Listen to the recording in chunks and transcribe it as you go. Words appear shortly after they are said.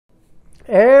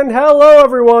And hello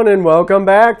everyone and welcome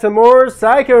back to more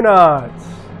Psychonauts.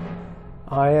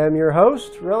 I am your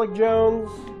host, Relic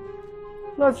Jones.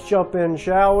 Let's jump in,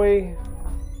 shall we?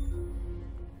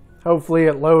 Hopefully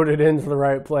it loaded into the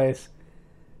right place.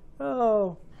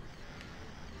 Oh.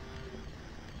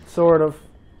 Sort of.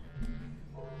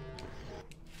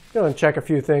 Gonna check a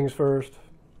few things first.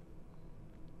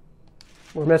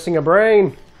 We're missing a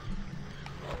brain.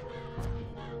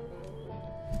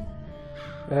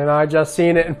 And I just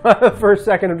seen it in the first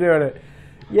second of doing it.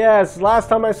 Yes, last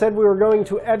time I said we were going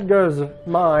to Edgar's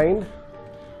mind.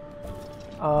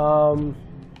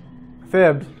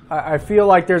 Fibbed. I feel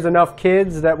like there's enough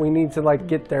kids that we need to like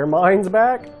get their minds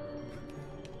back.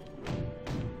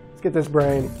 Let's get this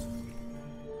brain.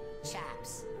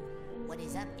 Chaps, what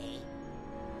is up, eh?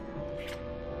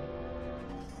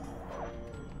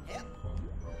 Yep.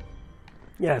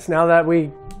 Yes, now that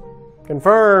we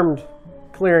confirmed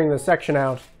clearing the section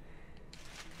out.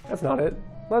 That's not it.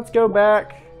 Let's go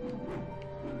back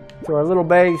to our little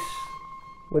base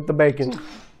with the bacon.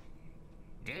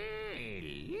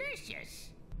 Delicious.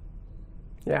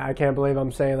 Yeah, I can't believe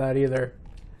I'm saying that either.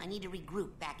 I need to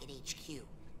regroup back at HQ.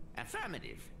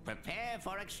 Affirmative. Prepare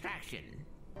for extraction.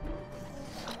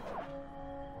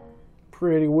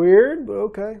 Pretty weird, but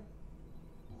okay.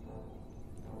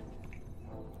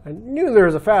 I knew there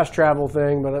was a fast travel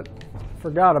thing, but I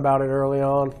forgot about it early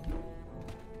on.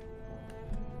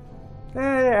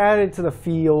 Added to the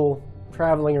feel,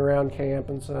 traveling around camp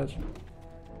and such.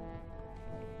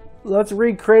 Let's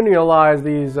recriminalize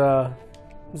these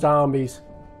zombies.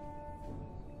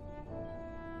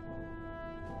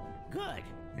 Good.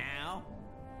 Now?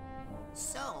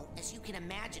 So, as you can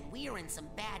imagine, we are in some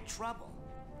bad trouble.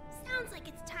 Sounds like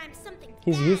it's time something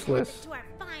He's bad useless. happened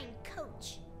to our fine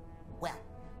coach. Well,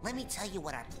 let me tell you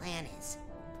what our plan is.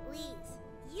 Please,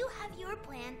 you have your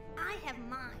plan, I have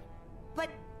mine. But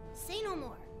Say no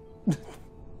more.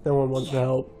 No one wants to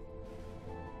help.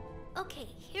 Okay,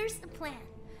 here's the plan.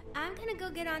 I'm gonna go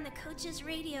get on the coach's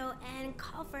radio and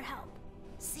call for help.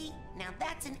 see, now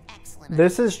that's an excellent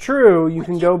This is true. You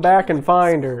can go back and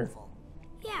find her.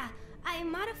 Yeah, I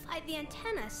modified the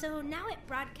antenna, so now it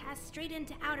broadcasts straight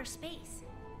into outer space.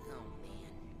 Oh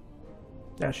man.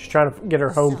 Yeah, she's trying to get her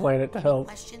home planet to any help.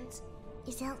 Questions?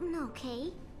 Is Elton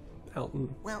okay?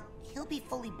 Elton. Well, he'll be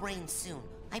fully brained soon.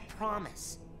 I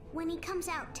promise. When he comes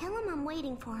out, tell him I'm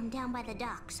waiting for him down by the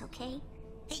docks, okay?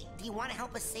 Hey, do you want to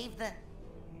help us save the...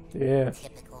 Yeah.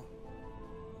 Typical.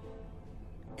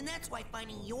 And that's why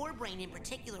finding your brain in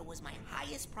particular was my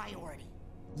highest priority.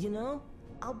 You know,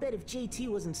 I'll bet if JT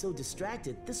wasn't so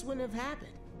distracted, this wouldn't have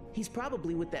happened. He's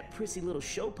probably with that prissy little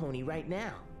show pony right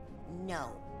now.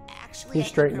 No, actually, He's I think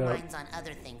straightened her up. mind's on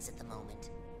other things at the moment.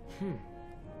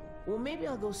 Well, maybe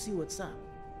I'll go see what's up.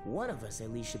 One of us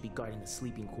at least should be guarding the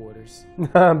sleeping quarters.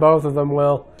 Both of them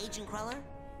will. Agent Cruller?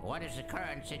 What is the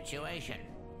current situation?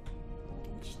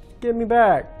 Get me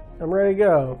back. I'm ready to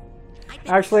go. I think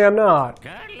Actually, I'm not.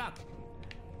 Good luck.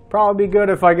 Probably be good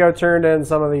if I go turn in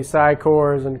some of these side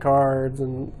cores and cards,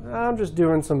 and I'm just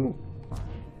doing some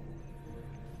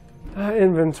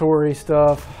inventory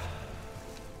stuff.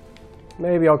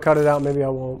 Maybe I'll cut it out, maybe I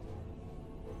won't.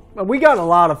 But we got a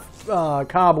lot of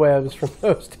cobwebs from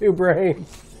those two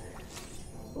brains.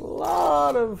 A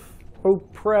lot of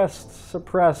oppressed,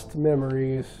 suppressed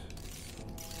memories.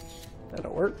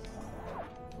 That'll work.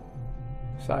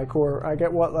 Side core, I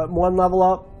get what, one level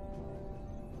up?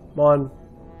 One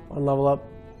level up.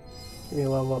 Give me a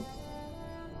level up.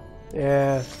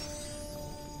 Yeah.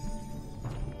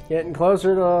 Getting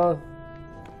closer to...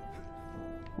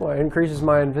 What, increases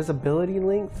my invisibility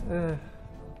length?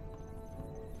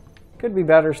 Could be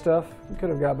better stuff. We could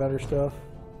have got better stuff.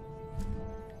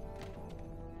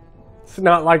 It's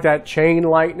not like that chain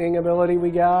lightning ability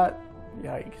we got.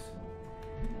 Yikes.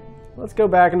 Let's go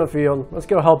back in the field. Let's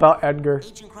go help out Edgar.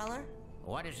 Agent Cruller?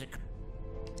 What is the...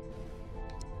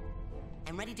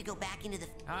 I'm ready to go back into the...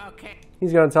 Okay.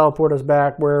 He's going to teleport us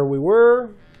back where we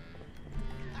were.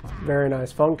 Very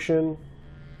nice function.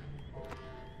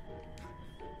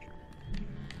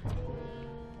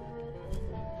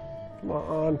 Come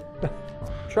on.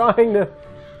 Trying to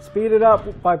speed it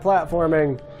up by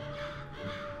platforming.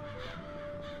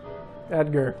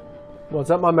 Edgar. What's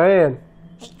up, my man?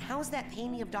 Hey, how's that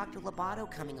painting of Dr. Lobato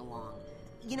coming along?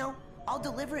 You know, I'll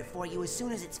deliver it for you as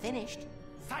soon as it's finished.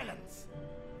 Silence!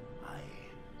 I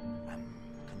am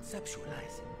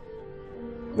conceptualizing.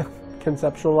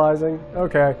 Conceptualizing?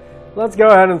 Okay. Let's go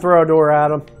ahead and throw a door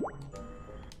at him.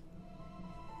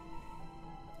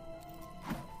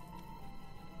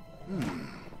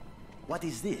 What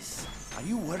is this? Are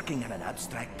you working on an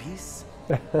abstract piece?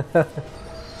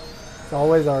 It's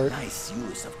always art. Nice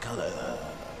use of color.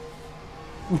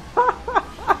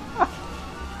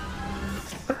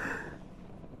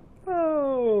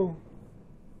 Oh.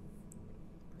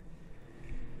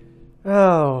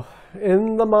 Oh.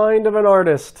 In the mind of an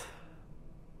artist.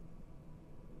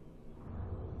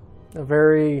 A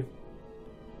very,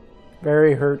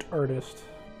 very hurt artist.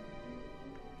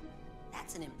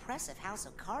 That's an impressive house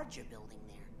of cards you're building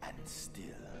there. And still,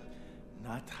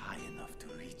 not high enough to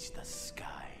reach the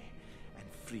sky and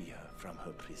free her from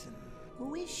her prison.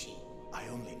 Who is she? I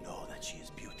only know that she is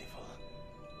beautiful,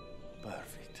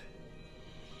 perfect,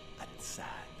 and sad.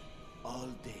 All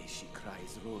day she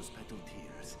cries rose-petal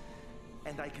tears,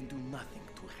 and I can do nothing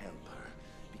to help her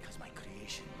because my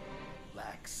creation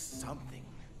lacks something,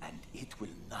 and it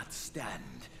will not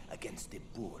stand against the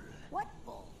bull. What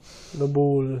bull? The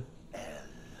bull.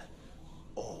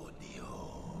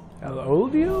 El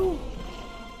Odio?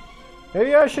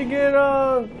 Maybe I should get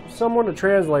someone to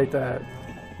translate that.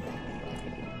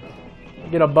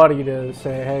 Get a buddy to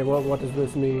say, hey, what does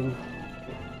this mean?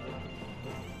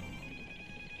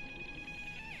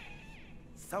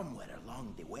 Somewhere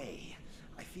along the way,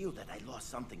 I feel that I lost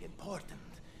something important,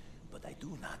 but I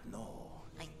do not know.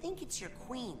 I think it's your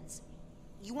queens.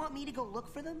 You want me to go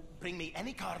look for them? Bring me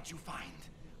any cards you find.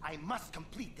 I must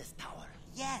complete this tower.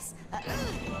 Yes.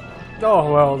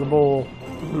 Oh, well, the bull.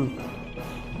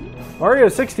 Mario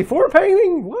 64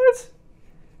 painting? What?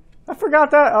 I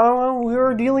forgot that. Oh, we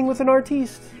were dealing with an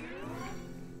artiste.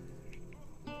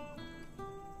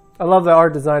 I love the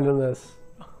art design in this.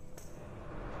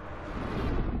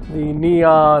 The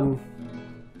neon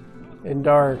and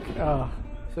dark. Ah,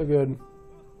 so good.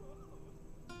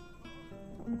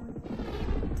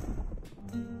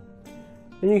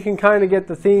 And you can kind of get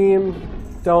the theme.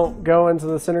 Don't go into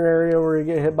the center area where you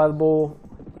get hit by the bull.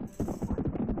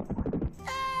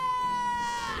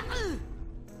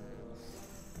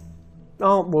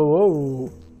 Oh, whoa,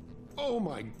 whoa. Oh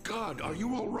my God, are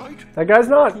you all right? That guy's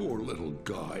not. Poor little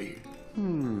guy.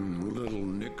 Little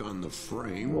nick on the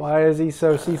frame. Why is he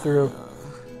so see-through?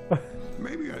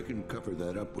 Maybe I can cover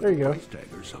that up with There a you go. price tag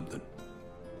or something.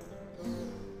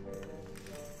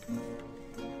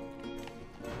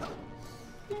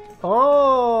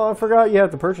 Oh, I forgot you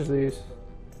have to purchase these.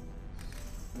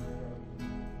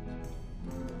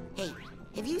 Hey,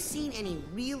 have you seen any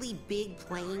really big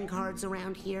playing cards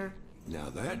around here? Now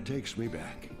that takes me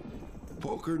back.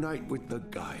 Poker night with the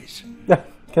guys.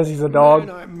 Because he's a dog.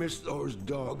 Man, I miss those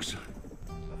dogs.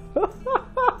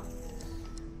 Uh-huh.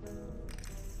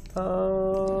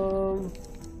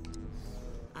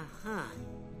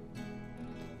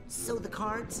 So the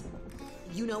cards,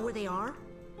 you know where they are?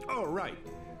 Oh, right.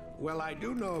 Well, I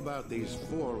do know about these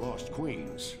 4 lost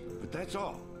queens, but that's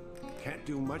all. Can't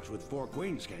do much with 4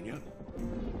 queens, can you?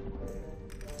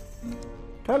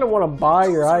 Kind of want to buy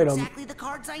your Those are item. exactly the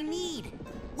cards I need.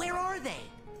 Where are they?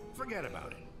 Forget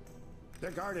about it. They're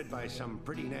guarded by some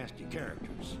pretty nasty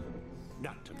characters.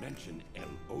 Not to mention El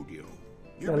Odio.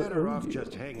 You're El better off Odio.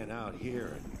 just hanging out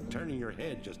here and turning your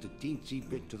head just a teensy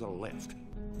bit to the left.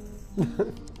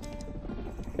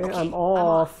 Okay, I'm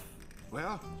off.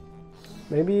 Well,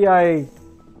 Maybe I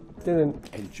didn't.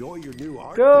 enjoy your new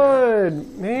art.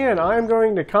 Good! Man, I'm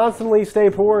going to constantly stay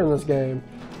poor in this game.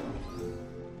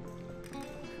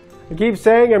 I keep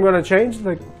saying I'm going to change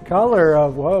the color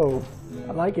of... Whoa.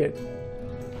 I like it.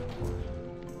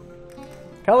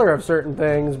 Color of certain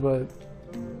things, but...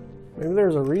 Maybe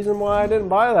there's a reason why I didn't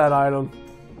buy that item.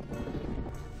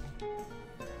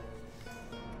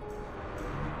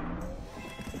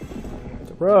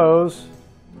 It's a rose.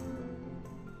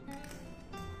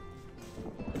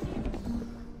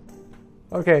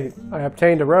 Okay, I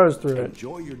obtained a rose through it.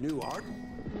 Enjoy your new art.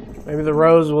 Maybe the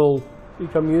rose will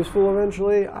become useful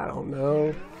eventually. I don't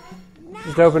know.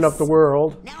 Just open up the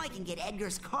world. Now I can get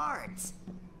Edgar's cards.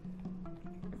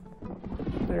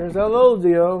 There's El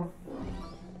Odio.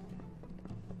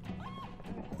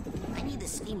 I need the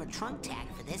steamer trunk tag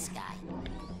for this guy.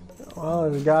 Well,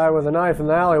 there's a guy with a knife in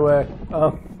the alleyway.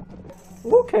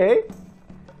 Okay.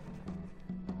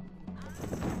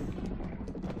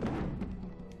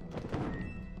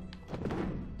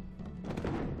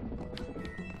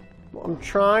 I'm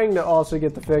trying to also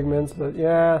get the figments, but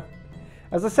yeah.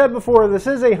 As I said before, this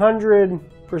is 100%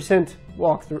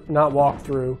 walkthrough, not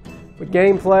walkthrough, but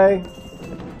gameplay.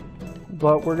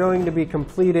 But we're going to be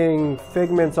completing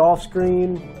figments off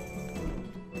screen.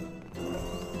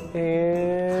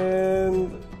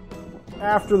 And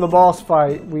after the boss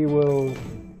fight, we will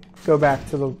go back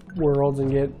to the worlds and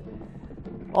get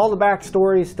all the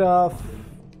backstory stuff.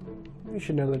 You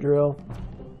should know the drill.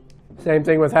 Same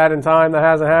thing with Hat in Time, that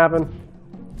hasn't happened.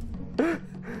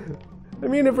 They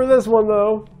Didn't mean it for this one,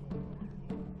 though.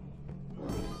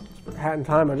 For Hat in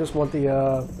Time, I just want the,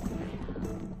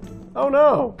 Oh,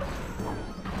 no!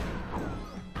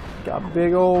 Got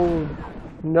big old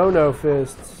no-no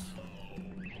fists.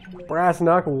 Brass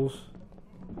knuckles.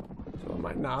 So am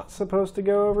I not supposed to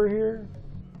go over here?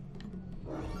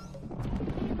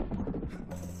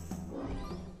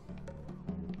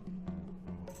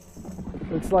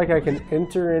 Looks like I can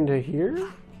enter into here?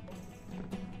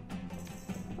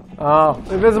 Oh,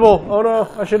 invisible! Oh no,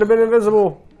 I should have been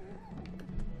invisible!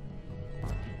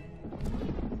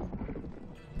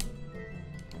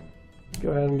 Go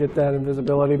ahead and get that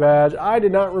invisibility badge. I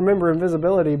did not remember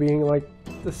invisibility being like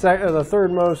the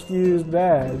third most used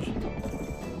badge.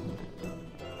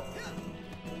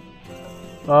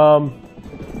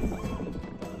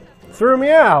 Threw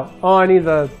me out. Oh, I need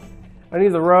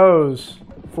the rose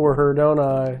for her, don't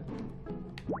I?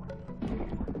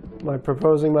 Am I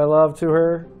proposing my love to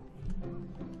her?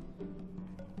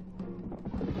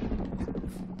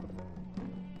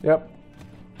 Yep.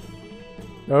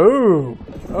 Oh,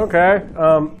 okay.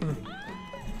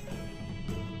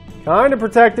 Kind of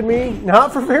protected me.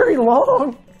 Not for very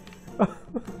long.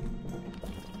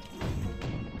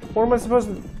 What am I supposed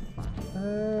to...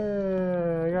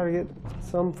 I gotta get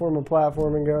some form of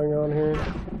platforming going on here.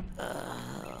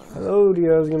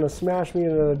 Elodio's gonna smash me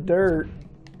into the dirt.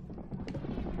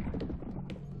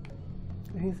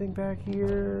 Anything back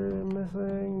here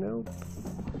missing? Nope.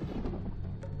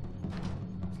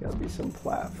 There's gotta be some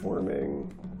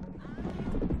platforming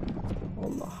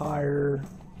on the higher.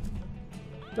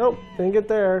 Nope, didn't get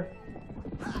there.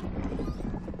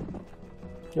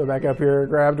 Go back up here,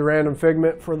 grabbed a random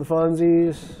figment for the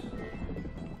funsies.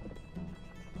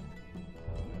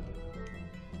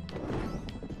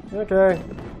 Okay.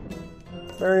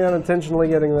 Very unintentionally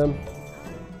getting them.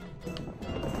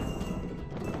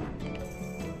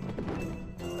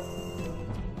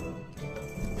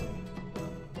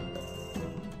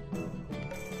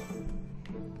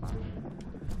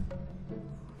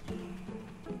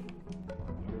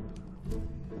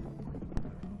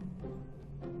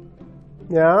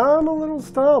 Yeah, I'm a little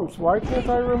stumped. Why can't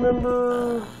I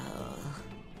remember?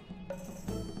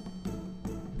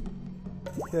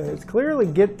 Okay, it's clearly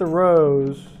get the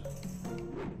rose.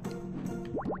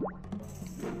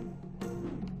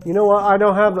 You know what? I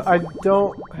don't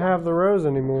have the rose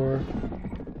anymore.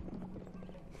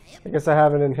 I guess I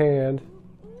have it in hand.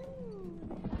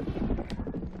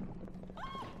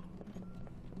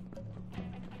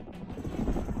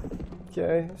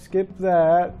 Okay, skip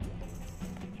that.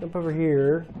 Jump over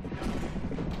here.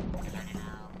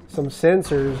 Some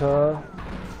sensors, huh?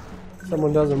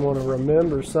 Someone doesn't want to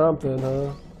remember something,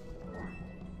 huh?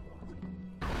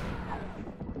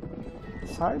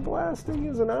 Side blasting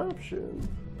is an option.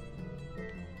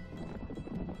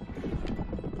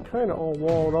 Kind of all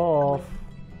walled off.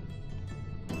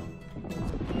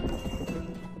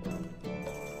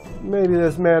 Maybe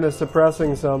this man is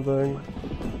suppressing something.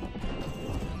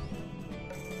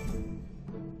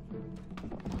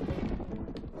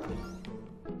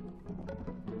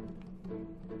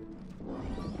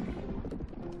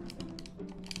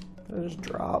 I just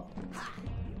drop.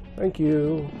 Thank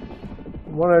you. I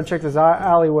wanted to check this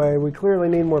alleyway. We clearly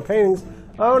need more paintings.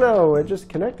 Oh no, it just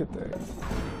connected things.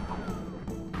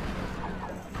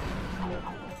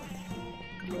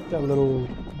 Got little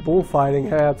bullfighting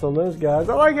hats on those guys.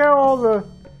 I like how all the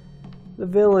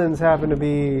villains happen to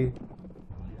be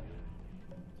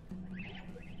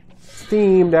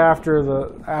themed after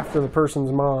the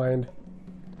person's mind.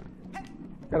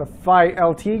 Gotta fight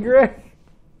El Tigre?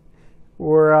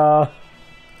 Or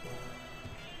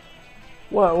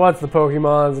what's the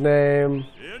Pokemon's name?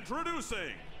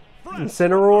 Introducing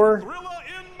Incineroar? Thrilla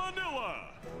in Manila,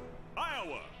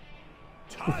 Iowa.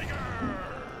 Tiger.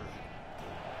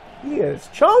 He is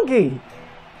chunky.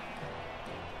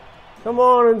 Come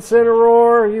on,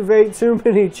 Incineroar. You've ate too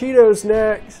many Cheeto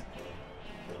snacks.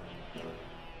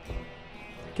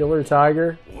 Killer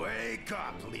Tiger. Wake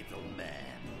up, little man.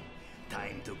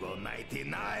 Time to go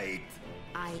nighty-night.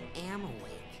 I am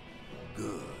awake.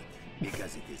 Good,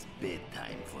 because it is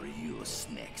bedtime for you,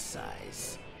 snack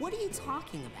size. What are you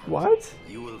talking about? What?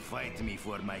 You will fight me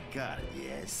for my card,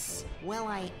 yes? Well,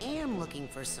 I am looking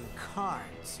for some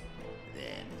cards.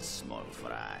 Then, small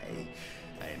fry,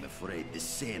 I am afraid the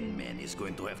Sandman is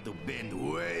going to have to bend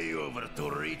way over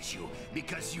to reach you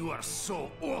because you are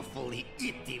so awfully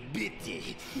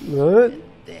itty-bitty. What? And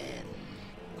then...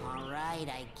 Alright,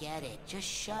 I get it. Just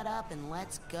shut up and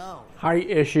let's go. Height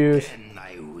issues. Then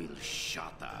I will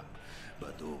shut up,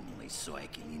 but only so I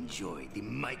can enjoy the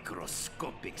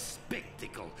microscopic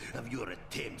spectacle of your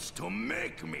attempts to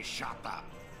make me shut up.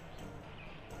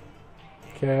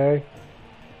 Okay.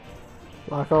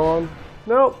 Lock on.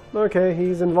 Nope. Okay,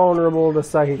 he's invulnerable to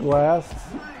psychic blasts.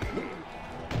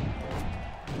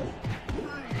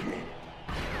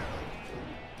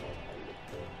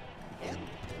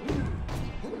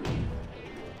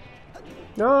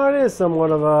 No, it is somewhat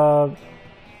of a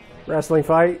wrestling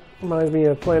fight. Reminds me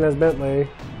of playing as Bentley.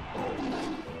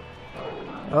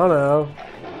 I don't know.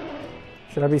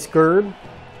 Should I be scared?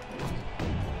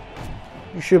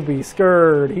 You should be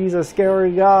scared. He's a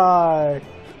scary guy.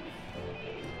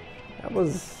 That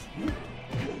was...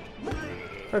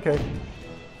 Okay.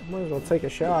 Might as well take a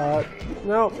shot.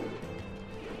 Nope.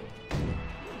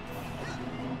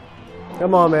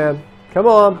 Come on, man. Come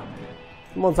on.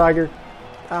 Come on, Tiger.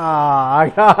 Ah, I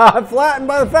got flattened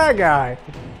by the fat guy.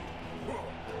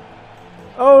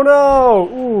 Oh no!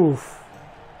 Oof.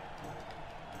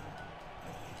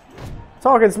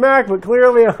 Talking smack, but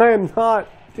clearly I am not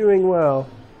doing well.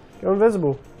 Go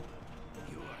invisible.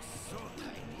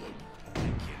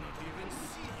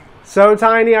 So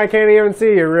tiny I can't even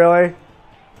see you, really?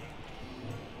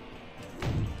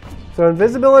 So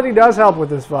invisibility does help with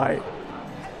this fight.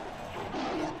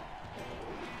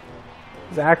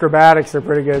 His acrobatics are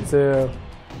pretty good too.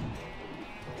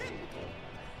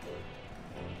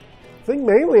 I think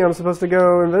mainly I'm supposed to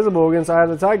go invisible against Eye of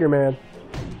the Tiger Man.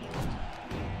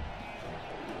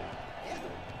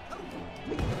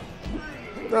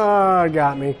 Ah,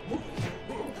 got me.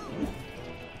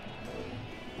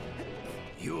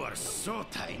 You are so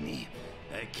tiny,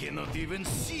 I cannot even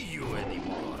see you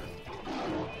anymore.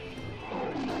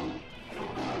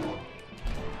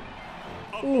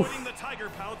 Avoiding the tiger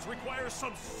pouts requires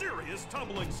some serious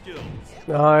tumbling skills.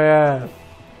 Oh yeah.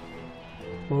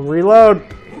 We'll reload.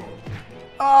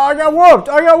 Oh, I got whooped!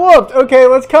 I got whooped! Okay,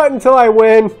 let's cut until I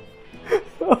win.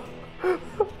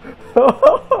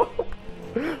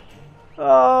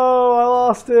 Oh, I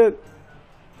lost it.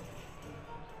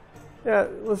 Yeah,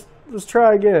 let's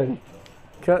try again.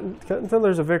 Cut until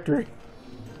there's a victory.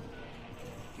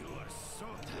 You are so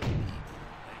tiny,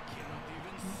 I cannot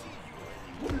even see you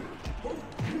anymore.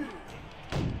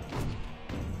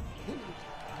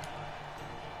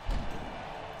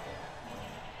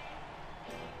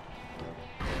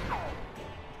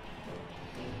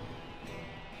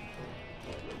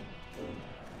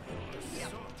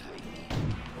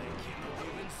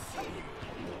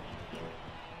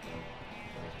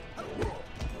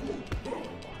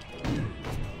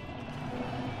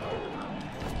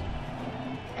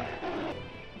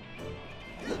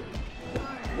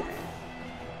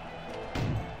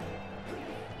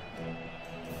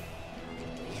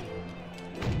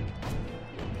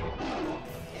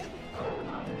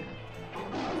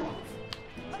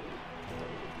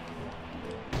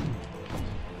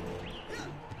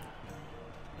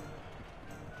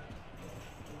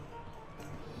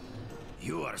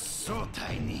 You are so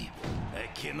tiny, I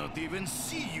cannot even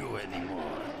see you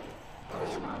anymore.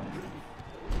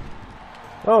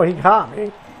 Oh, he caught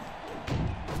me.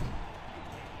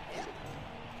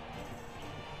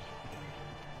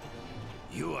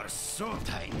 You are so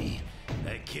tiny,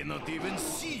 I cannot even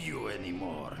see you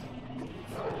anymore.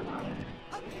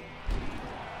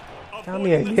 Got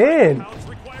me Avoiding the again. tiger pouts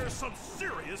requires some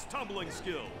serious tumbling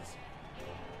skills.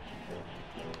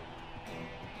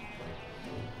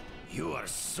 You are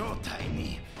so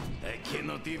tiny, I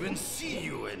cannot even see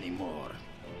you anymore.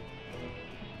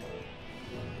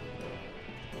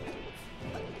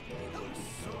 You are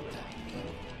so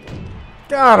tiny.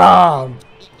 Got him!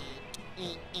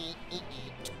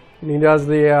 And he does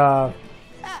the,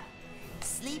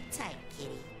 Sleep tight,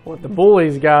 kitty. what the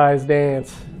bullies guys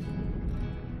dance.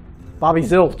 Bobby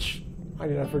Zilch. Why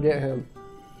did I forget him?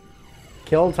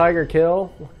 Kill, Tiger,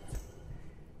 kill.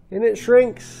 And it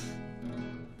shrinks.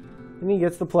 And he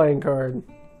gets the playing card.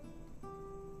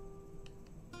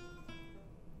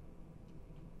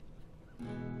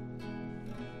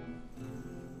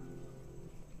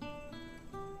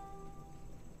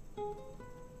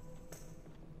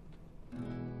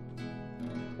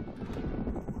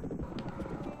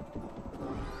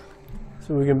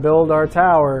 So we can build our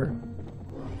tower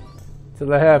to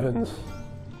the heavens.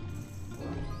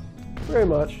 Very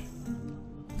much.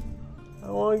 I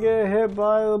want to get hit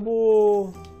by the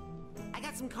bull. I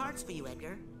got some cards for you,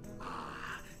 Edgar.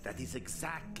 Ah, that is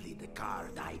exactly the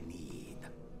card I need.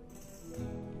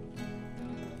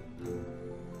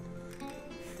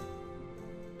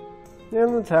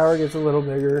 And the tower gets a little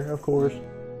bigger, of course.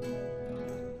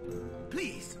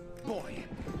 Please, boy,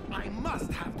 I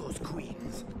must have those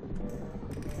queens.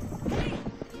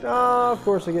 Ah, of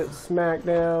course I get smacked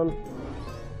down.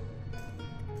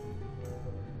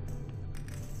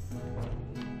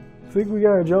 I think we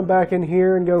gotta jump back in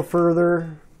here and go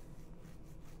further.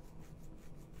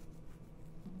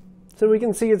 So we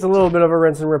can see it's a little bit of a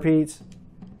rinse and repeat.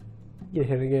 Get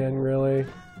hit again, really.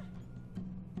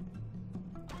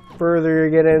 Further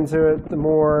you get into it, the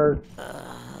more...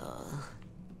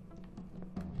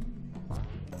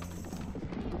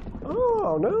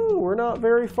 Oh, no, we're not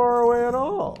very far away at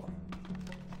all.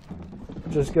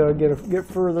 Just gotta get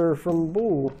further from the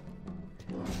bull.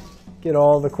 Get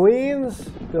all the queens,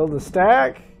 build a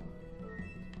stack.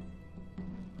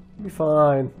 Be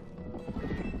fine.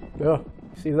 Yeah,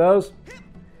 see those?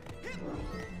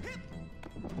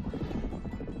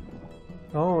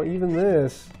 Oh, even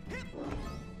this.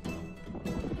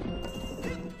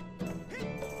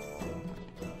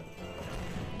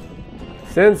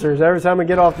 Sensors every time I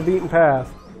get off the beaten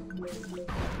path.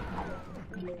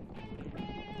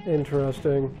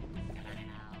 Interesting.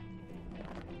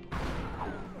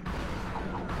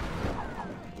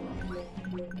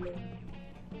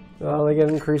 Well, they get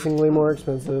increasingly more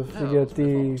expensive to get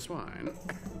the... Swine.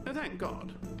 Thank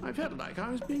God. I felt like I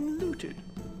was being looted.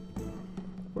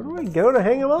 Where do I go to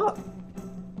hang them up?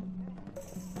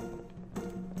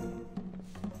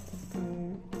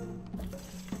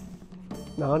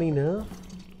 Not enough?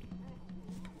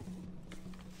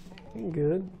 Ain't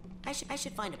good. I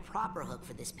should find a proper hook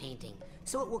for this painting,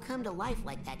 so it will come to life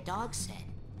like that dog said.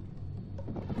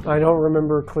 I don't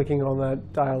remember clicking on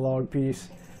that dialogue piece.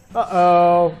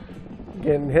 Uh-oh.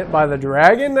 Getting hit by the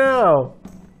dragon now.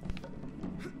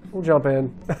 We'll jump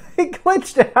in. It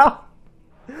glitched out.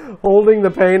 Holding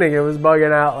the painting, it was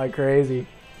bugging out like crazy.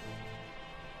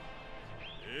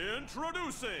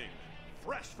 Introducing,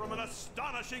 fresh from an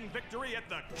astonishing victory at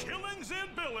the Killings and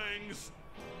Billings,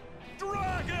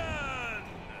 Dragon!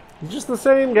 Just the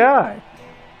same guy.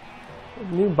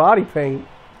 New body paint.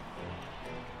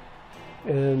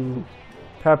 And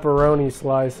pepperoni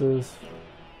slices.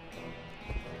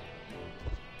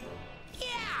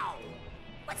 Yow!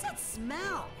 What's that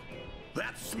smell?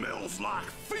 That smells like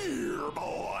fear,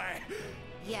 boy.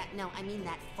 Yeah, no, I mean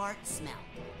that fart smell.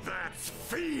 That's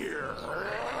fear.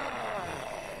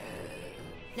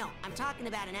 No, I'm talking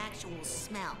about an actual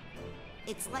smell.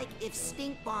 It's like if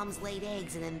stink bombs laid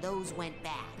eggs and then those went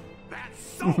bad. That's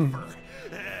sulfur.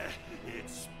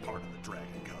 It's part of the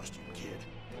dragon costume, kid.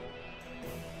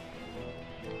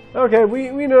 Okay,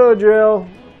 we know the drill.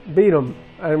 Beat him.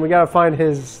 And we gotta find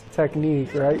his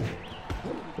technique, right?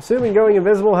 Assuming going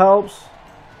invisible helps.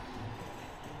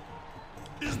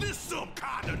 Is this some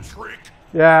kind of trick?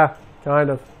 Yeah, kind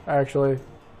of, actually.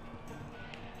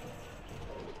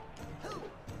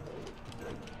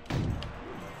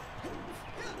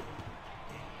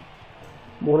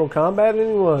 Mortal Kombat,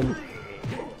 anyone?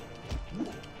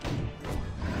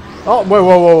 Oh,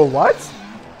 whoa, what?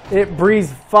 It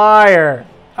breathes fire.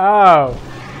 Oh.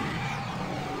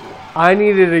 I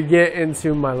needed to get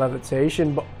into my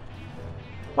levitation ball.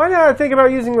 Why did I think about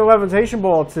using the levitation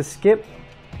ball to skip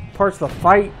parts of the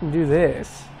fight and do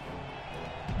this?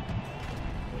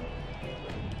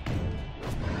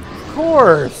 Of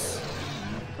course.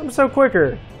 I'm so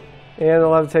quicker. And the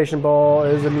levitation ball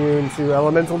is immune to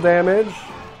elemental damage.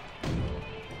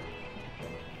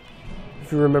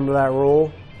 If you remember that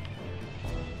rule.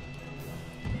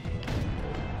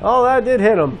 Oh, that did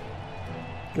hit him.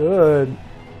 Good.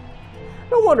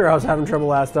 No wonder I was having trouble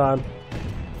last time.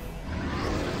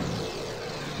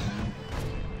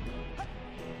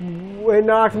 It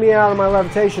knocked me out of my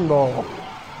levitation ball.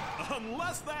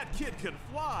 Unless that kid can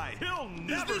fly, he'll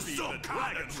never be the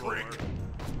dragon trick.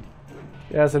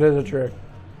 Yes, it is a trick.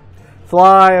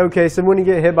 Fly. Okay, so when you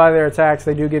get hit by their attacks,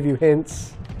 they do give you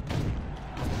hints.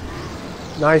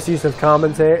 Nice use of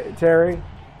commentary.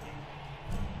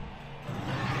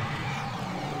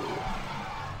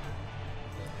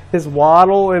 His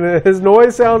waddle, and his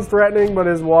noise sounds threatening, but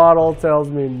his waddle tells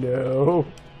me no.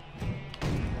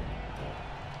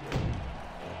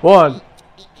 One.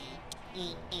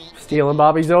 Stealing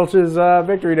Bobby Zilch's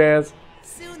victory dance.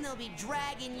 Soon they'll be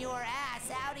dragging your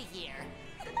ass out of here.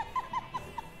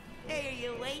 Hey, are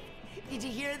you awake? Did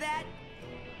you hear that?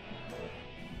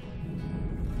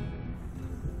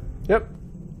 Yep.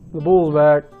 The bull's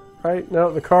back. Right?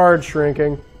 No, the card's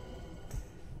shrinking.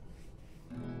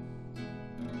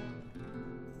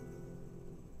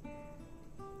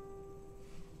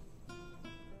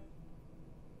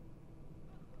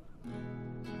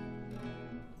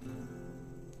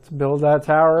 Build that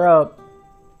tower up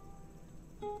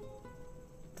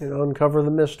and uncover the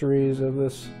mysteries of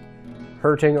this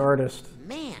hurting artist.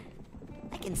 Man,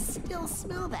 I can still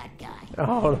smell that guy.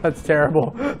 Oh, that's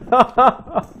terrible.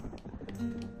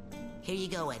 Here you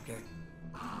go, Edgar.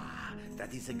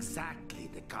 That is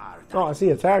exactly the car. Oh, I see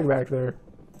a tag back there.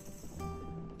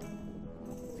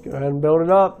 Let's go ahead and build it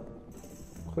up.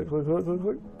 Click, click, click, click,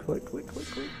 click, click, click, click,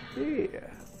 click. Yeah.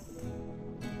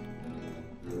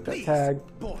 That Please, tag.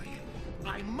 boy,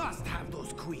 I must have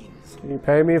those queens. Can you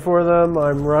pay me for them?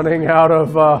 I'm running out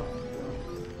of.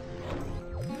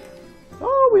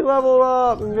 Oh, we leveled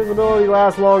up. Invisibility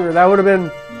lasts longer. That would have been.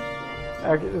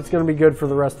 It's going to be good for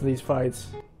the rest of these fights.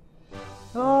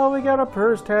 Oh, we got a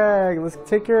purse tag. Let's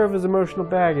take care of his emotional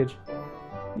baggage.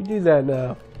 You do that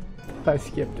now. I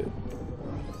skipped it.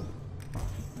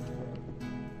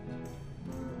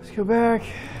 Let's go back.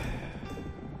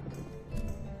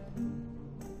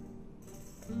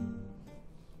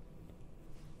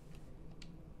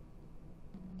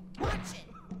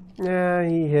 Yeah,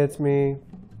 he hits me.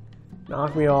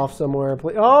 Knock me off somewhere,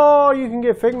 please. Oh, you can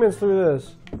get figments through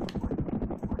this.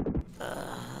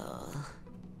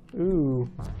 Ooh.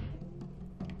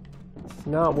 It's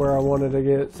not where I wanted to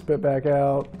get spit back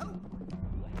out.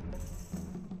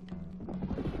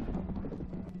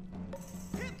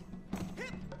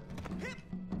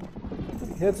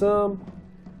 Hit some.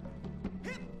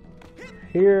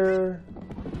 Here.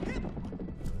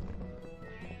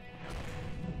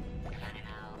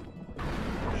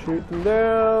 Shoot them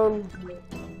down.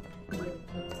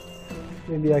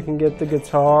 Maybe I can get the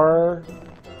guitar.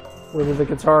 Or did the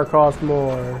guitar cost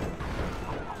more?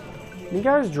 You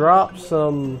guys drop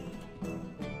some.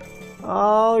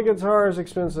 Oh, the guitar is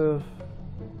expensive.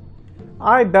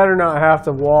 I better not have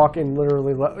to walk and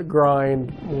literally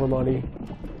grind more money.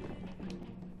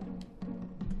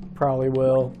 Probably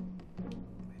will.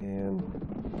 Man.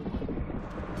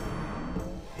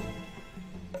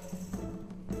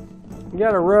 You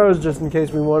got a rose just in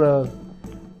case we want to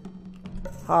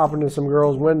hop into some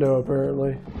girl's window,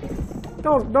 apparently.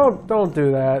 Don't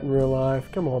do that in real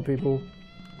life. Come on, people.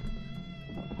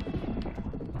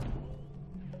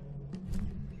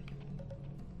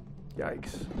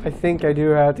 Yikes. I think I do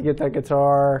have to get that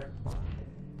guitar.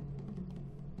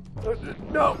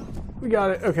 No! We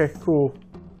got it. Okay, cool.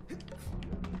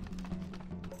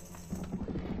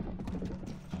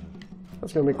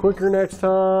 That's gonna be quicker next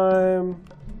time.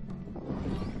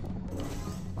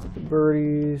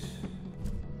 Birdies.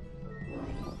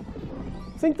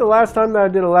 I think the last time that I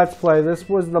did a Let's Play, this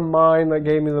was the mine that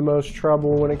gave me the most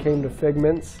trouble when it came to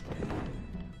figments.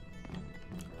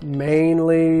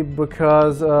 Mainly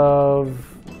because of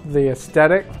the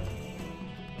aesthetic.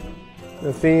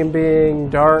 The theme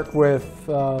being dark with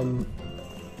kind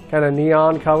of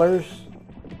neon colors.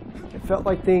 It felt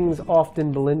like things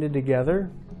often blended together.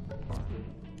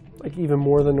 Like even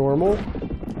more than normal.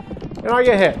 And I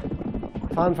get hit.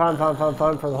 Fun, fun, fun, fun,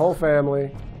 fun for the whole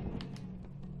family.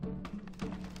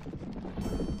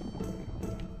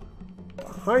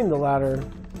 Behind the ladder.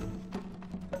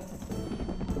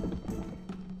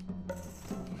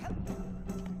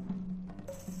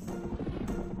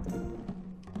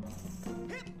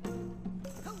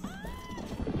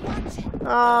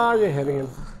 Ah, you're hitting him.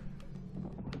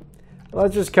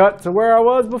 Let's just cut to where I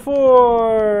was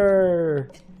before.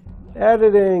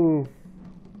 Editing.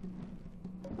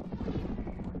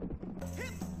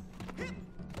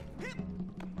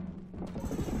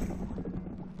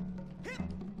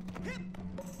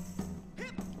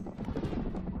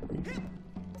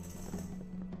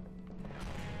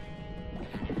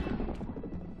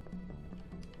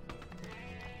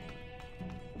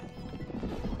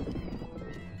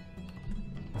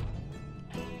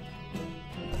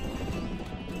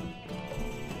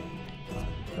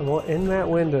 Well, in that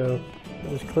window,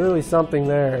 there's clearly something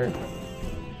there.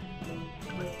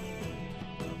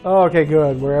 Oh, okay,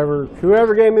 good.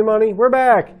 Whoever gave me money, we're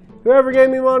back. Whoever gave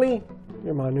me money,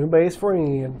 you're my new base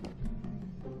friend.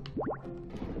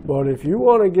 But if you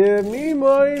want to give me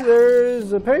money,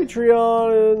 there's a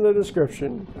Patreon in the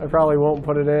description. I probably won't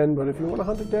put it in, but if you want to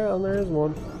hunt it down, there is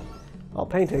one. All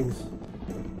paintings.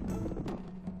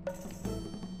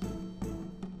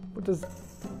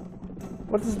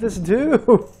 What does this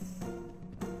do?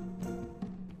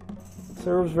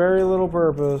 Serves very little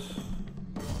purpose.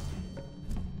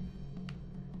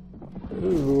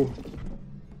 Ooh.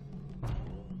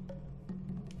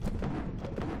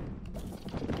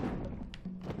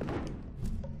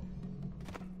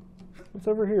 What's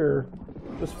over here?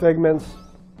 Just figments.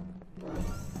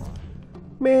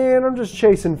 Man, I'm just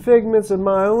chasing figments of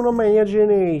my own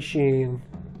imagination.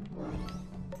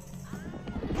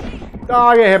 Oh,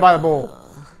 I get hit by the bull.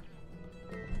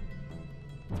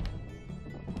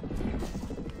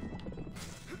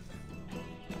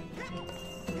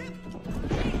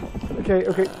 Okay,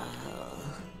 okay.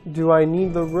 Do I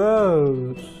need the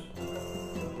rose?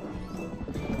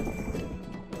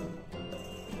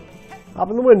 Hop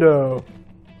in the window.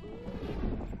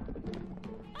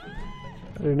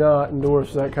 I do not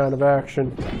endorse that kind of action.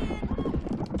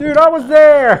 Dude, I was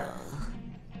there!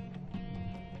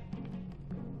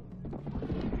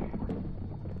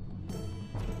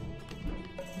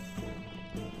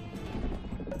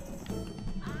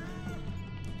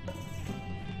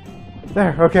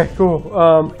 There, okay,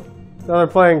 cool. Another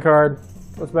playing card.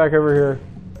 What's back over here?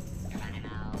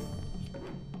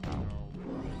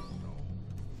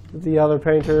 The other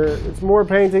painter. It's more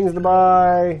paintings to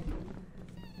buy.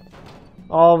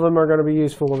 All of them are going to be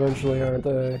useful eventually, aren't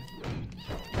they?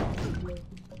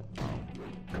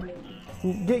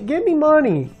 Give me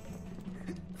money!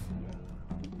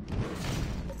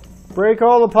 Break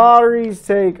all the potteries,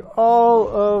 take all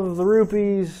of the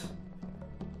rupees.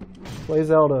 Play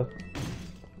Zelda.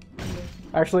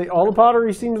 Actually, all the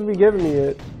pottery seems to be giving me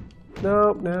it.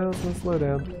 No, let's slow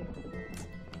down.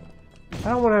 I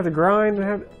don't want to have to grind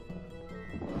and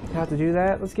have to do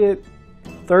that. Let's get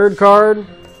third card.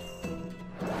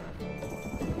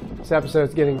 This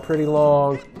episode's getting pretty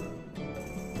long.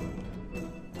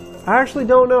 I actually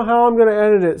don't know how I'm going to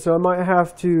edit it, so I might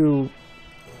have to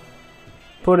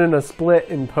put in a split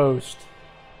in post.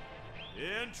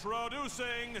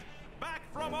 Introducing, back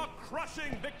from a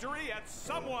crushing victory at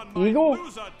someone Eagle? might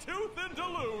lose a tooth in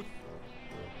Duluth.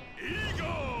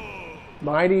 Eagle!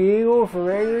 Mighty Eagle from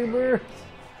Angry Birds?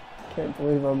 Can't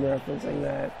believe I'm referencing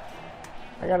that.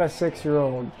 I got a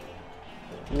 6-year-old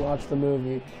who watched the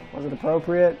movie. Was it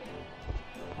appropriate?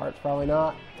 Parts probably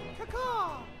not.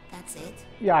 That's it.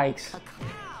 Yikes.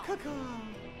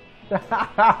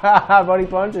 Buddy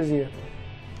punches you.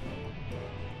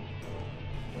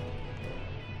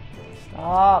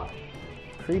 Stop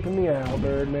creeping me out,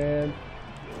 Birdman.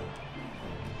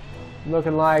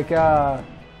 Looking like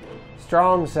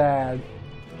strong sad.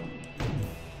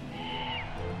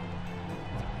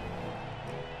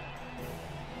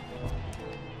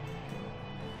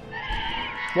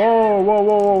 Whoa, whoa,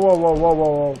 whoa, whoa, whoa, whoa, whoa,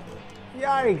 whoa.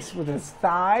 Yikes, with his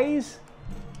thighs?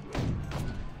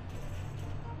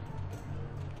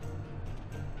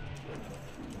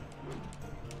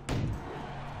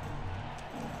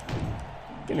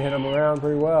 Can hit him around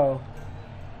pretty well.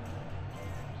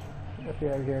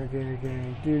 Okay.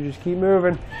 Dude, just keep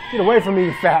moving. Get away from me,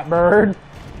 you fat bird.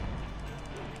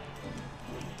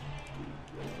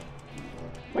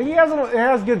 Like, it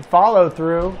has good follow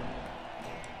through.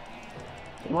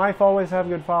 Life always have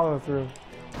good follow through.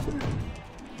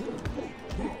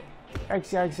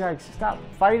 Yikes. Stop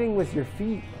fighting with your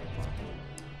feet.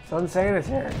 It's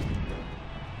unsanitary.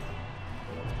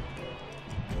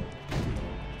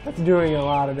 That's doing a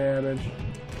lot of damage.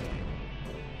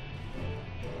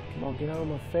 Come on, get out of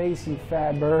my face, you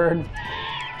fat bird.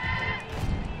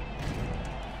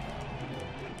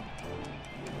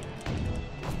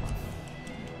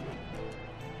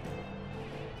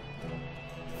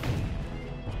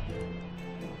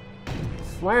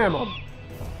 Slam him.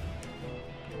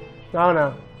 Oh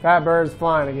no, fat bird's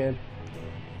flying again.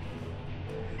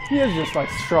 He is just like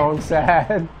strong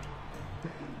sad.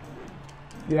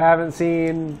 If you haven't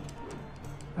seen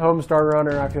Homestar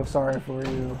Runner, I feel sorry for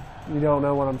you. You don't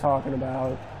know what I'm talking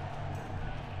about.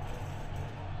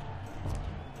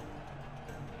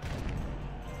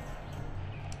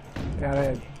 Yeah, they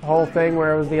had a whole thing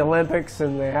where it was the Olympics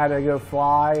and they had to go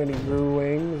fly and he grew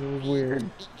wings. It was weird.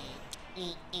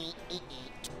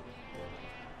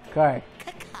 Okay.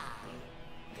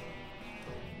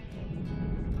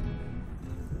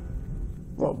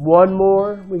 What, one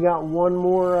more? We got one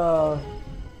more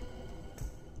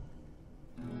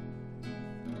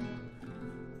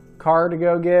card to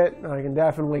go get. I can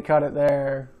definitely cut it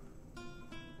there.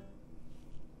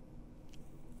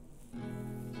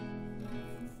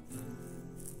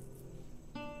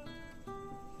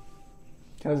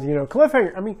 Because, you know,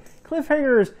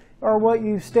 cliffhangers are what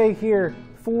you stay here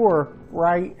for,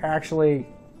 right? Actually,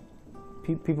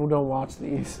 people don't watch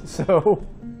these. So,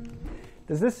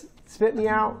 does this spit me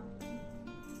out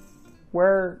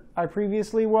where I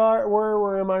previously were,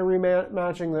 or am I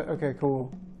rematching the... Okay,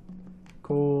 cool.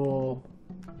 Cool.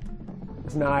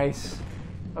 It's nice.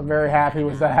 I'm very happy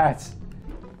with that.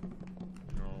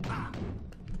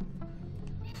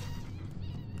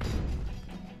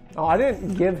 Oh, I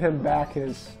didn't give him back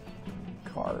his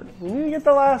card. We need to get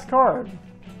the last card.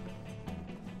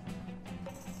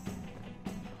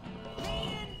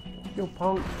 You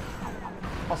punk.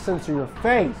 I'll censor your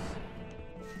face.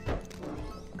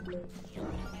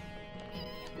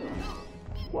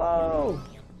 Whoa.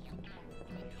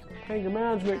 Anger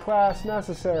management class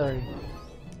necessary.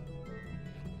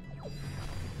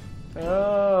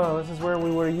 Oh, this is where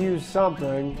we would have used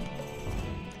something.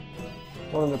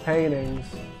 One of the paintings.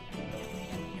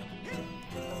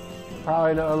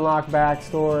 Probably to unlock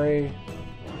backstory.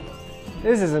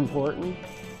 This is important.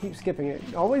 Keep skipping it.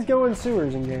 Always go in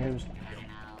sewers in games.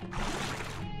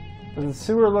 The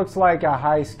sewer looks like a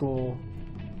high school.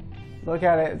 Look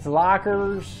at it. It's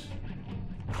lockers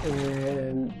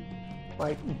and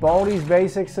like Baldi's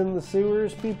Basics in the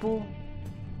sewers, people.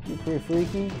 Be pretty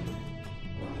freaky.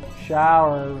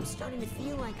 Shower. I'm starting to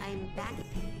feel like I'm back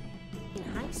in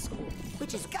high school,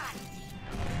 which is God.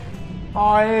 Oh,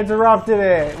 I interrupted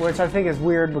it, which I think is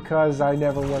weird because I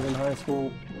never was in high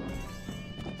school.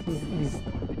 He's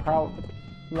probably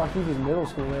lucky he's middle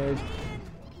school age.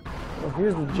 Well,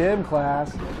 here's the gym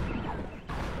class.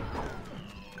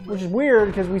 Which is weird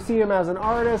because we see him as an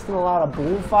artist and a lot of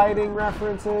bullfighting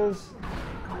references.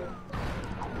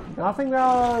 Nothing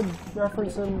that would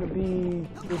reference him to be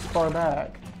this far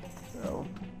back. So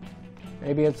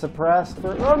maybe it's suppressed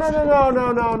for. Oh,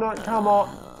 no, come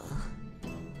on.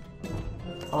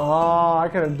 Oh, I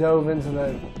could have dove into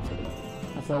that.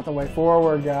 That's not the way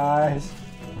forward, guys.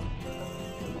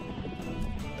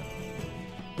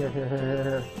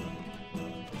 Here.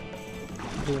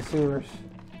 To the sewers.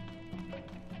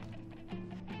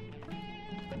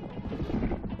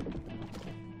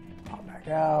 Pop back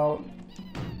out.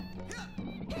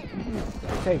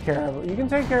 Take care of it. You can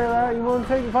take care of that. You want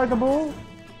to fight the bull?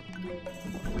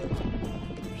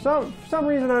 For some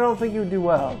reason, I don't think you would do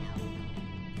well.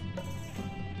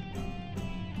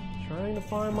 Trying to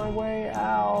find my way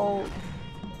out.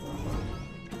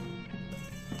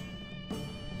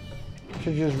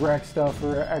 Should just wreck stuff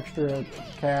for extra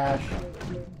cash.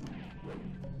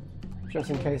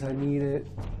 Just in case I need it.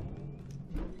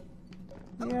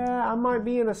 Yeah, I might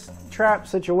be in a trap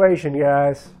situation,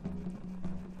 guys.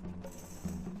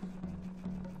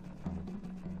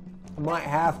 I might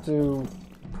have to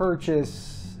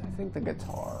purchase, I think, the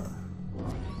guitar.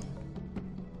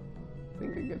 I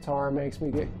think the guitar makes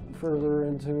me get further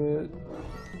into it.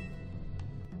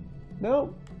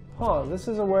 Nope. Huh, this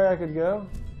is a way I could go.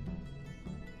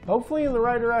 Hopefully in the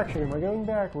right direction. Am I going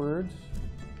backwards?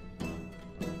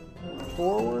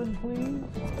 Forward, please?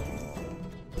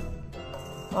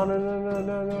 Oh,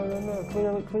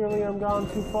 no. Clearly I'm gone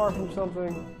too far from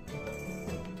something.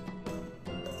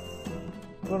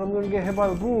 But I'm going to get hit by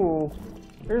the bull.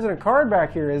 There isn't a card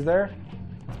back here, is there?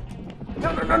 No.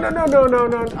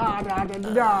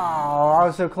 I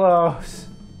was so close.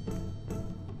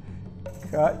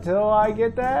 Cut till I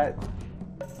get that?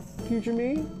 Future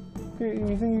me?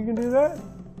 You think you can do that?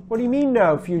 What do you mean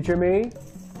no, future me?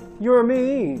 You're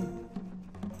me.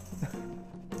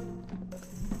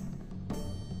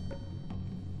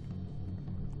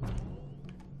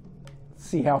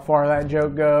 See how far that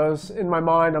joke goes. In my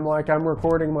mind, I'm like, I'm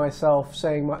recording myself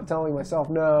telling myself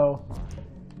no.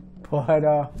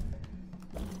 But,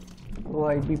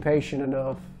 like, be patient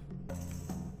enough.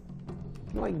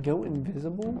 Like, go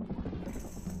invisible?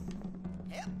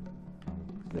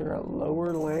 Is there a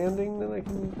lower landing that I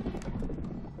can...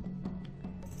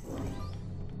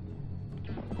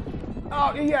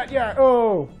 Oh, yeah.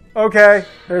 Oh, okay.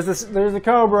 There's the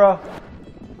cobra.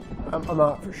 I'm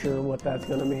not for sure what that's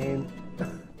gonna mean.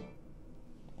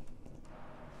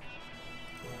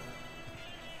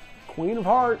 Queen of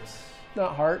Hearts.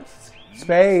 Not hearts.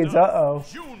 Spades. Uh-oh.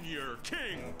 Junior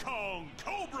King Kong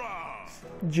Cobra.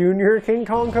 Junior King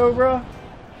Kong Cobra?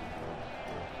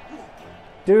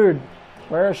 Dude,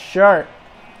 wear a shirt.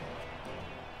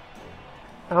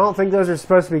 I don't think those are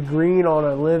supposed to be green on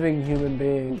a living human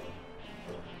being.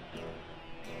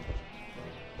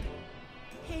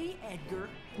 Hey, Edgar.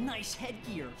 Nice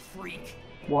headgear, freak.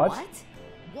 What?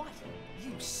 What?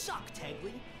 You suck,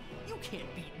 Tegley. You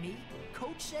can't beat me.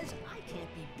 Coach says I can't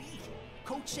be beat.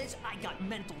 Coach says I got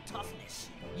mental toughness.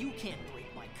 You can't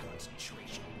break my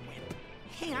concentration, wimp.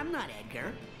 Hey, I'm not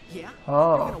Edgar. Yeah?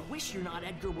 Oh. You're gonna wish you're not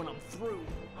Edgar when I'm through.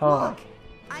 Huh. Look,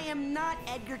 I am not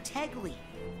Edgar Tegley.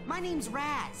 My name's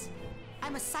Raz.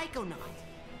 I'm a psychonaut.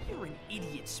 You're an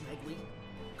idiot, Smegley.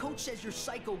 Coach says your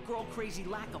psycho girl crazy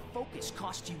lack of focus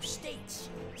cost you states.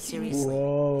 Seriously,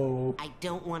 Whoa. I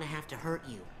don't want to have to hurt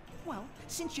you. Well,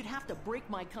 since you'd have to break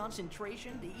my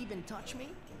concentration to even touch me,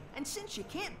 and since you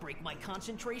can't break my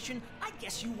concentration, I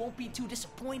guess you won't be too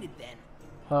disappointed then.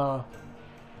 Huh.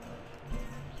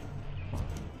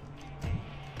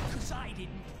 'Cause I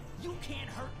didn't. You can't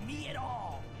hurt me at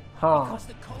all. Huh. Because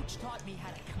the coach taught me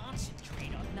how to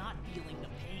concentrate on not feeling the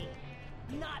pain.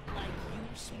 Not like you,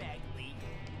 Smegley.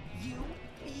 You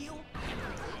feel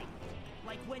everything.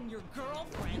 Like when your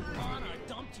girlfriend, Lana,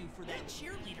 dumped you for that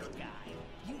cheerleader guy.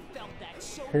 You felt that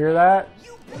so Hear that?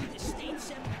 You played the state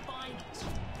semifinals.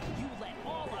 You let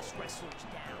all us wrestlers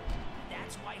down.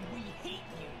 That's why we hate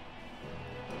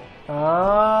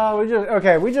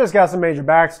We just got some major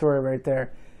backstory right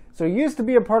there. So he used to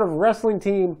be a part of a wrestling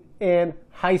team in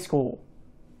high school,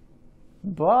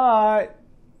 but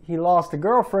he lost a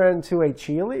girlfriend to a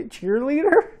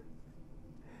cheerleader.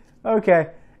 Okay,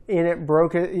 and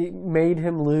it made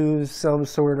him lose some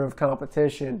sort of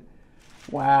competition.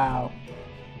 Wow.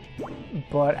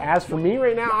 But as for me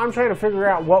right now, I'm trying to figure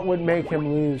out what would make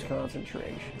him lose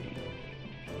concentration.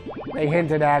 They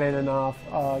hinted at it enough.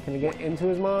 Can I get into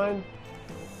his mind?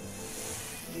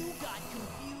 You got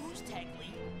confused,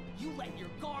 Tegley. You let your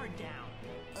guard down.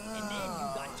 And then you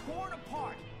got torn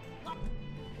apart.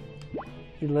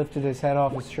 He lifted his head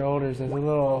off his shoulders. There's a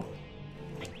little...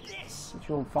 Like this. Is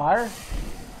you on fire?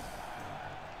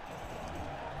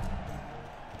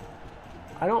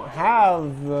 I don't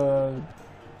have the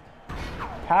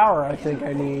power I think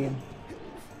I need.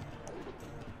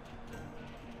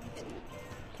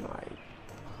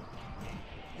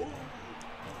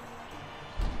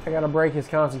 I gotta break his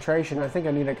concentration. I think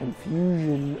I need a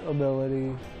confusion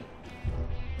ability.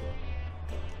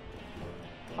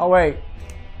 Oh wait.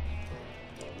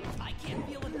 I can't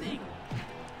feel a thing.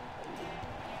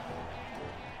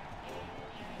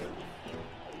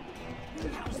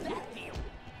 How's that feel?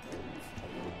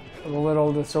 I'm a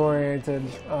little disoriented.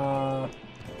 A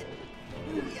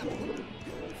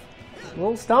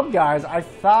little stumped, guys. I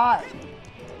thought...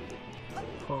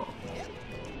 Huh.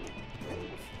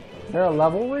 Is there a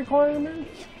level requirement?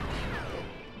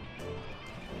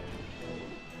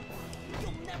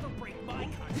 You'll never break my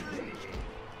concentration.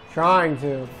 Trying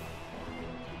to.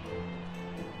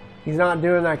 He's not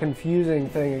doing that confusing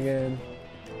thing again.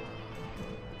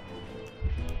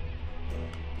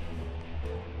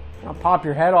 I'll pop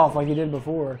your head off like he did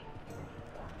before.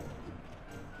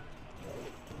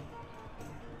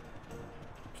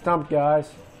 Stumped, guys.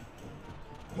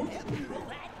 I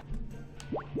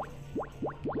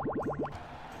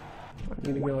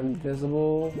need to go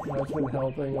invisible. That's been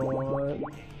helping a lot.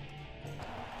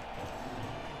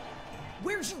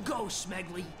 Where'd you go,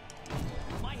 Smegly?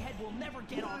 My head will never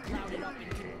get all clouded up and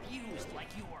confused like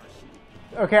yours.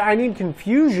 Okay, I need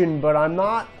confusion, but I'm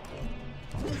not...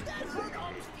 Does that hurt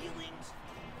Om's feelings?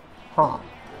 Huh.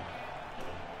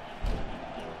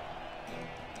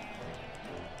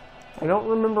 I don't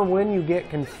remember when you get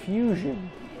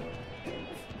confusion.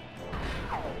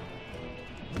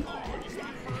 Oh, does that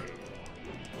hurt?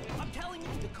 I'm telling you,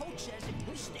 the coach says if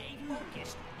you stay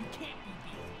focused, you can't be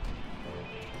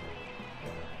beat.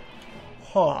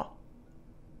 Huh.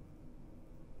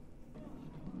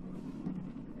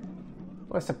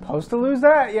 Was I supposed to lose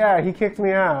that? Yeah, he kicked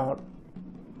me out.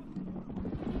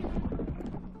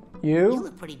 You You?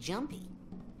 look pretty jumpy.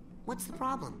 What's the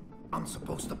problem? I'm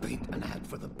supposed to paint an ad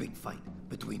for the big fight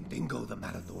between Dingo the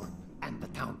Matador and the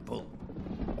town bull.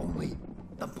 Only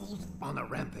the bull's on a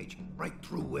rampage right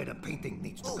through where the painting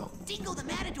needs to Oh, go. Dingo the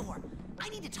Matador! I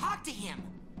need to talk to him!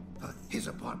 His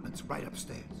apartment's right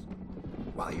upstairs.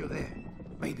 While you're there,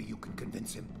 maybe you can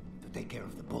convince him to take care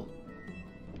of the bull.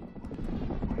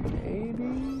 Maybe?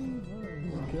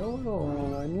 What is going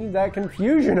on? I need that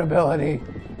confusion ability.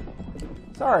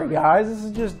 Sorry, guys. This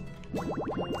is just...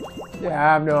 Yeah,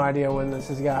 I have no idea when this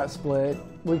has got split.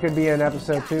 We could be in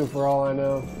episode 2 for all I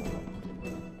know.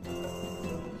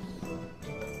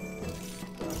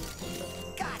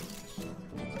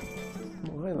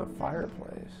 Why in the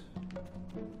fireplace?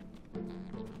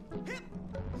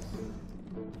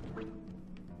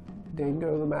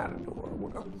 Dingo the Matador.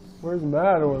 Where's the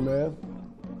Matador, man?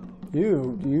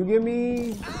 Do you give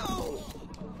me... Ow!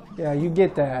 Yeah, you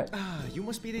get that. Ah, you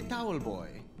must be the towel boy.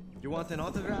 You want an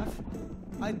autograph?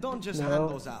 I don't just No. hand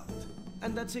those out.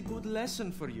 And that's a good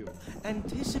lesson for you.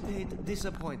 Anticipate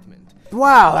disappointment.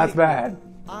 Wow, that's bad.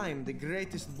 I'm the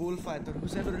greatest bullfighter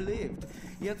who's ever lived.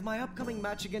 Yet my upcoming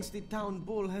match against the town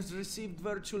bull has received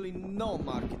virtually no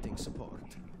marketing support.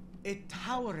 A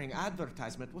towering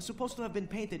advertisement was supposed to have been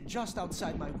painted just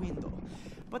outside my window.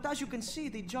 But as you can see,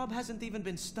 the job hasn't even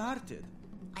been started.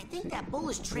 I think that bull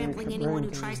is trampling anyone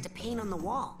who tries to paint on the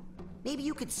wall. Maybe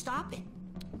you could stop it.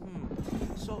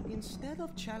 So instead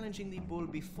of challenging the bull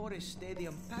before a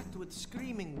stadium packed with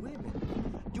screaming women,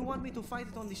 you want me to fight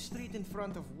it on the street in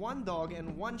front of one dog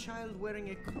and one child wearing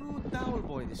a crude towel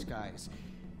boy disguise.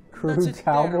 That's Crude a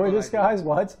cowboy terrible disguise? idea.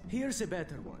 What? Here's a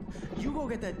better one. You go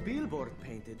get that billboard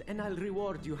painted and I'll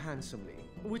reward you handsomely,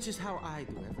 which is how I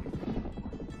do everything.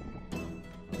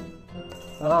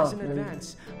 As an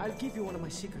advance, I'll give you one of my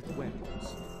secret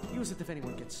weapons. Use it if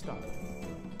anyone gets stuck.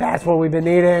 That's what we've been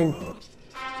needing.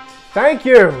 Thank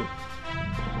you.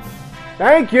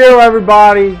 Thank you,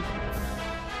 everybody.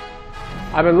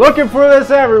 I've been looking for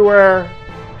this everywhere.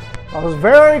 I was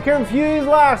very confused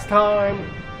last time.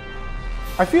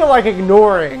 I feel like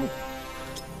ignoring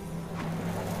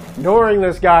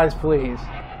this guy's pleas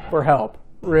for help.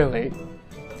 Really.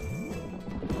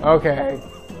 Okay.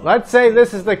 Let's say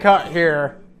this is the cut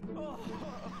here.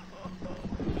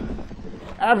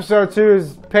 Episode 2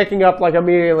 is picking up like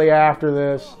immediately after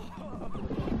this.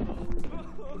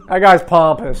 That guy's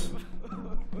pompous.